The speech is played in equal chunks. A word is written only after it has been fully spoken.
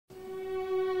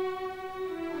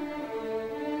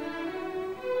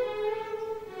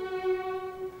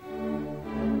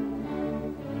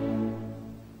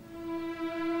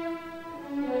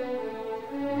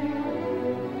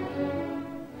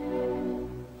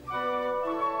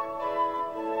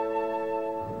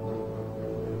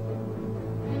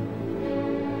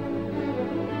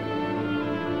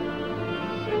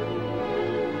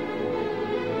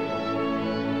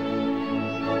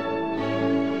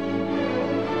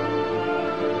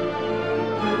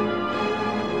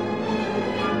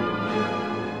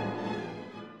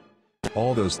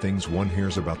all those things one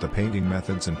hears about the painting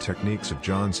methods and techniques of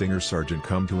John Singer Sargent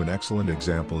come to an excellent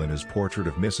example in his portrait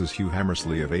of Mrs. Hugh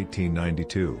Hammersley of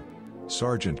 1892.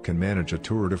 Sargent can manage a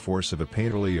tour de force of a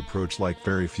painterly approach like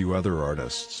very few other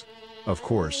artists. Of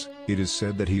course, it is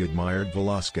said that he admired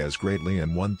Velázquez greatly,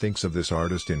 and one thinks of this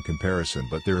artist in comparison,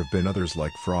 but there have been others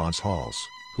like Frans Hals,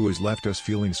 who has left us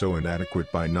feeling so inadequate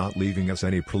by not leaving us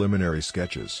any preliminary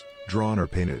sketches, drawn or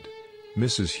painted.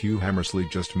 Mrs. Hugh Hammersley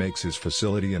just makes his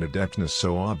facility and adeptness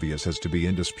so obvious as to be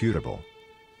indisputable.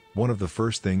 One of the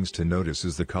first things to notice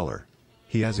is the color.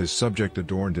 He has his subject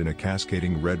adorned in a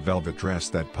cascading red velvet dress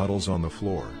that puddles on the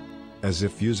floor. As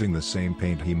if using the same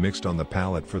paint he mixed on the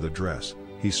palette for the dress,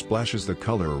 he splashes the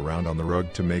color around on the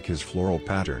rug to make his floral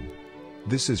pattern.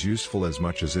 This is useful as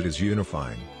much as it is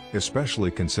unifying,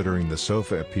 especially considering the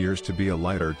sofa appears to be a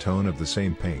lighter tone of the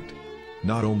same paint.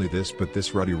 Not only this, but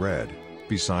this ruddy red,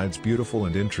 besides beautiful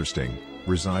and interesting,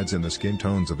 resides in the skin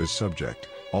tones of his subject,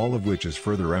 all of which is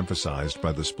further emphasized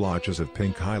by the splotches of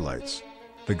pink highlights.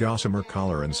 The gossamer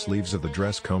collar and sleeves of the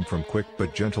dress come from quick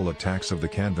but gentle attacks of the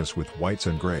canvas with whites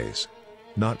and grays.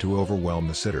 Not to overwhelm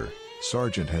the sitter,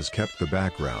 Sargent has kept the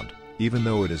background, even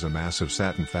though it is a mass of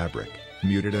satin fabric,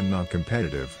 muted and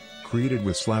non-competitive, created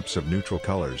with slaps of neutral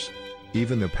colors.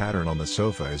 Even the pattern on the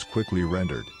sofa is quickly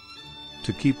rendered.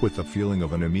 To keep with the feeling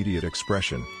of an immediate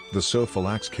expression, the sofa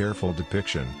lacks careful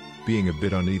depiction, being a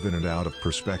bit uneven and out of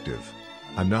perspective.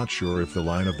 I'm not sure if the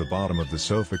line of the bottom of the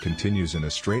sofa continues in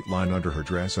a straight line under her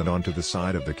dress and onto the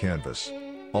side of the canvas.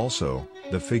 Also,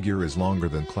 the figure is longer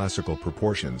than classical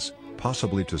proportions,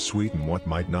 possibly to sweeten what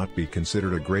might not be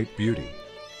considered a great beauty.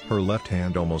 Her left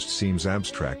hand almost seems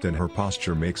abstract, and her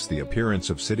posture makes the appearance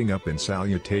of sitting up in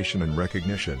salutation and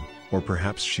recognition, or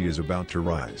perhaps she is about to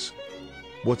rise.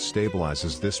 What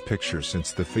stabilizes this picture,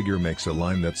 since the figure makes a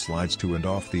line that slides to and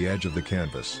off the edge of the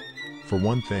canvas? For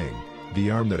one thing, the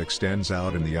arm that extends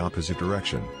out in the opposite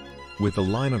direction. With the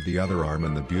line of the other arm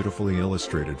and the beautifully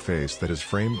illustrated face that is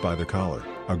framed by the collar,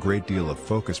 a great deal of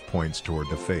focus points toward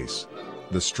the face.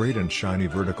 The straight and shiny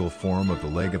vertical form of the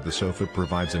leg of the sofa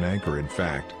provides an anchor. In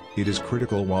fact, it is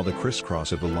critical, while the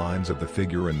crisscross of the lines of the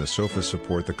figure and the sofa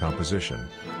support the composition.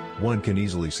 One can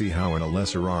easily see how in a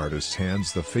lesser artist's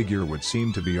hands the figure would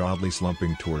seem to be oddly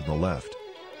slumping toward the left.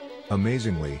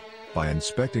 Amazingly, by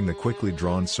inspecting the quickly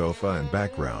drawn sofa and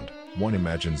background, one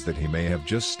imagines that he may have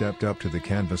just stepped up to the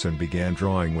canvas and began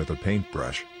drawing with a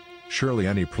paintbrush. Surely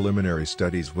any preliminary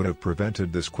studies would have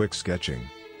prevented this quick sketching.